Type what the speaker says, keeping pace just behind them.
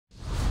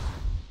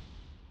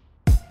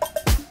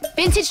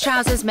Vintage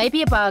trousers may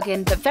be a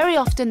bargain, but very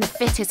often the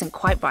fit isn't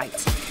quite right.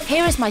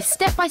 Here is my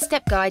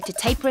step-by-step guide to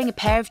tapering a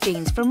pair of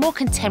jeans for a more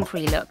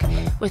contemporary look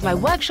with my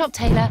workshop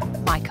tailor,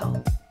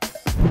 Michael.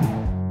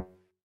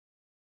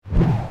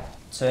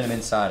 Turn them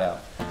inside out.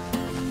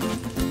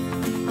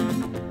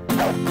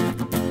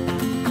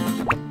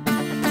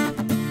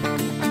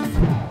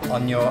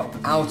 On your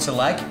outer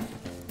leg,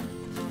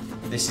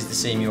 this is the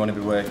seam you want to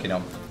be working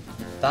on.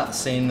 That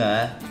seam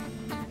there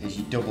is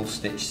your double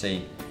stitch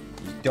seam.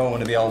 You don't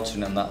want to be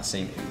altering on that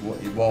seam,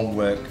 it won't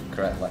work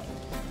correctly.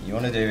 You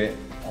want to do it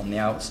on the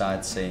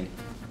outside seam.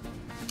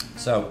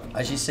 So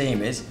as your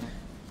seam is,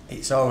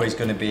 it's always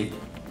going to be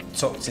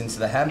tucked into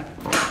the hem.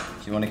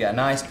 So you want to get a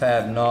nice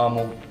pair of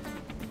normal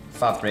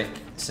fabric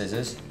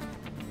scissors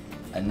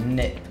and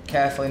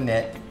carefully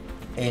knit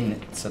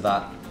into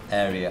that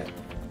area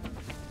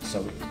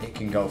so it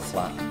can go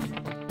flat.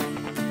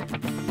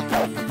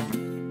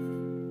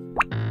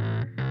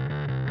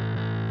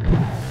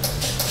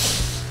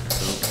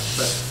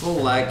 So full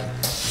leg,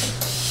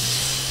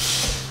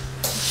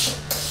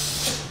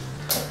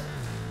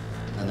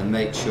 and then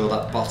make sure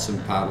that bottom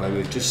part where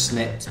we've just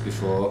snipped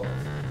before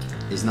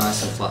is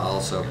nice and flat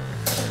also.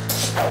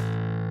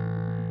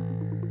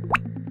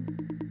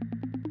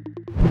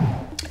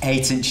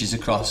 Eight inches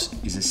across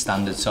is a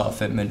standard sort of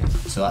fitment,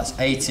 so that's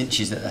 8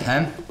 inches at the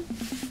hem.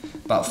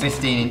 About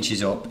 15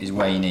 inches up is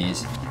where your knee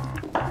is.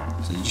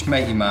 So you just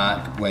make your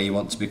mark where you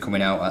want to be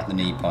coming out at the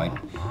knee point.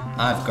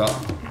 I've got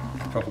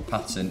a proper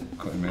pattern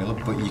cutting ruler,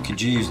 but you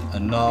could use a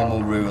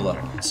normal ruler.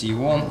 So you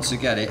want to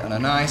get it on a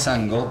nice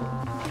angle.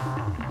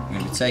 You're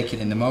going to be taking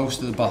in the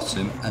most of the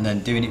bottom and then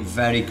doing it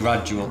very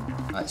gradual.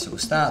 Right, so we'll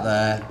start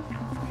there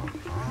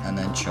and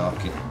then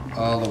chalk it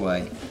all the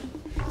way.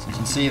 So you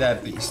can see there,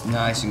 it's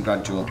nice and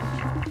gradual.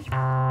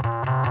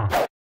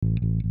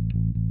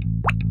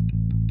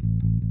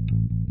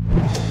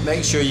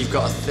 Make sure you've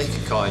got a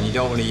thicker cotton. You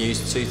don't want to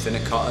use too thin a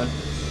cotton.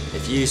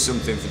 If you use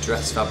something for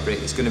dress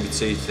fabric, it's going to be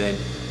too thin.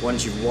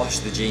 Once you've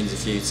washed the jeans a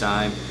few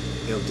times,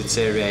 it'll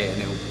deteriorate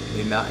and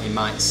it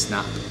might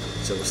snap.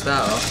 So we'll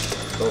start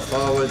off, go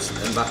forwards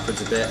and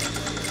backwards a bit,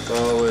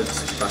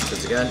 forwards,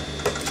 backwards again,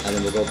 and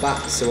then we'll go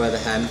back to where the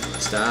hem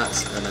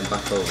starts and then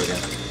back over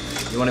again.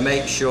 You want to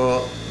make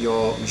sure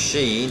your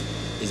machine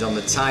is on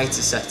the tighter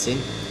setting,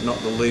 not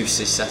the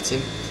loosest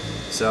setting.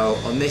 So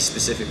on this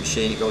specific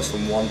machine it goes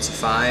from 1 to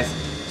 5,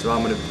 so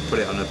I'm going to put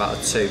it on about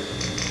a 2.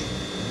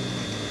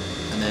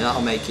 And then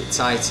that'll make it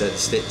tighter, the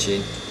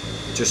stitching,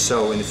 just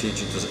so in the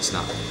future it doesn't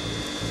snap.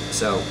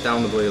 So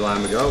down the blue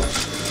line we go.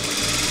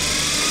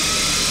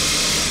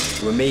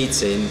 We're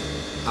meeting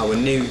our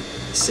new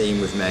seam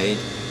we've made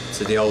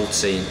to the old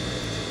seam.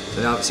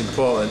 So now it's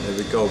important that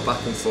we go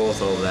back and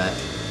forth over there,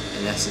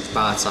 in essence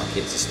bar tack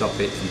it to stop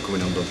it from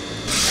coming undone.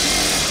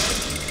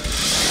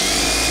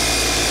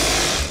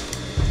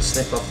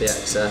 Snip off the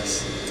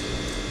excess.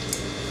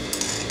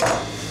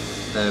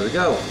 There we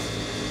go.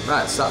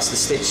 Right, so that's the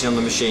stitching on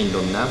the machine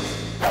done now.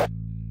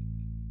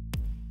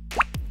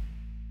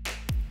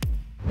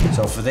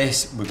 So for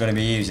this, we're going to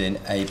be using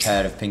a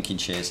pair of pinking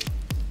shears.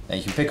 Now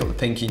you can pick up the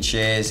pinking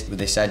shears with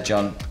this edge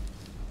on.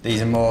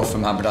 These are more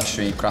from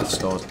haberdashery and craft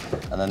stores,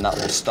 and then that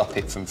will stop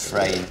it from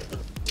fraying.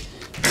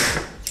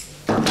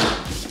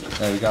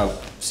 There we go.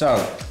 So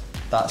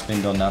that's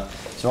been done now.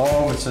 So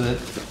over to the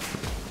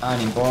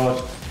ironing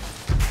board.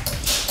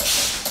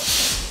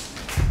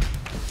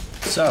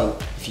 So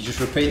if you just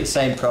repeat the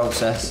same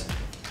process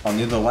on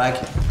the other leg,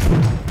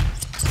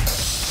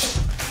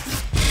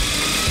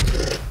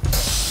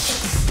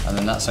 and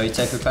then that's how you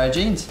tape a pair of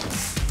jeans.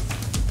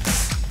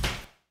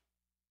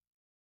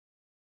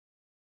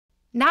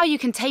 Now you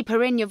can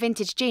taper in your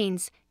vintage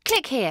jeans.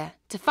 Click here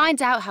to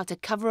find out how to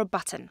cover a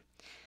button.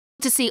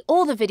 To see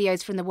all the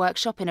videos from the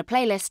workshop in a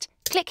playlist,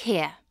 click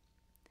here.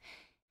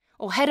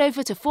 Or head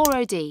over to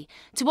 40D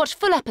to watch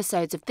full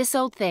episodes of This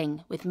Old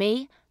Thing with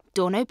me,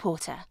 Dawn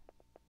Porter.